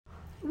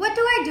What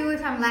do I do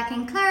if I'm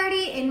lacking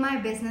clarity in my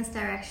business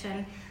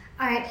direction?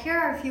 All right, here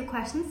are a few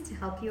questions to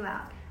help you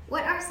out.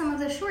 What are some of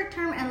the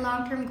short-term and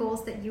long-term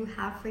goals that you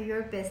have for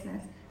your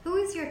business? Who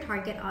is your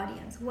target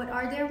audience? What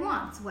are their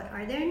wants? What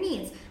are their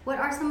needs? What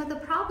are some of the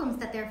problems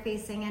that they're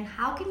facing, and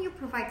how can you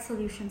provide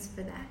solutions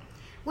for that?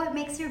 What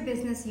makes your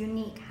business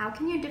unique? How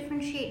can you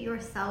differentiate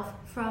yourself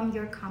from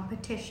your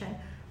competition?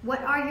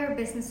 What are your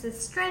business's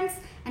strengths,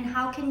 and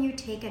how can you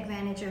take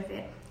advantage of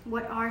it?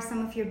 What are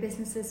some of your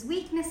business's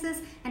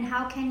weaknesses, and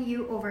how can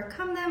you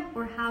overcome them,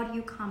 or how do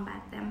you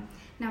combat them?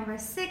 Number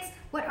 6,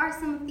 what are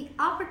some of the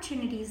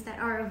opportunities that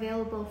are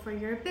available for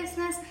your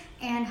business,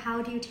 and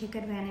how do you take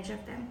advantage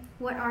of them?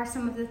 What are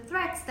some of the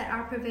threats that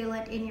are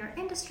prevalent in your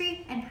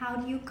industry, and how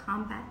do you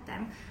combat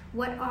them?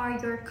 What are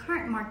your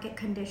current market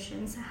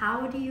conditions?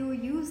 How do you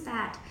use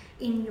that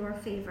in your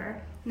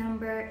favor?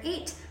 Number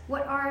 8,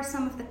 what are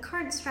some of the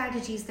current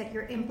strategies that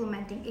you're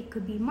implementing? It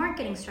could be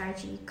marketing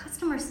strategy,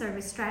 customer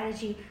service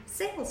strategy,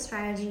 sales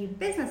strategy,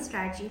 business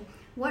strategy.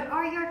 What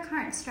are your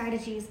current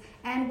strategies,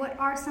 and what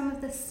are some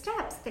of the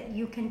steps that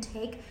you can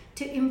take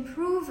to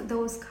improve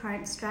those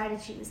current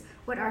strategies?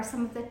 What are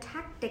some of the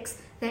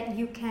tactics that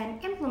you can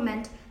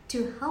implement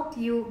to help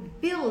you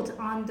build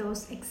on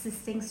those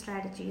existing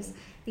strategies?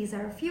 These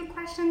are a few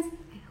questions.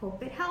 I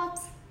hope it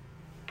helps.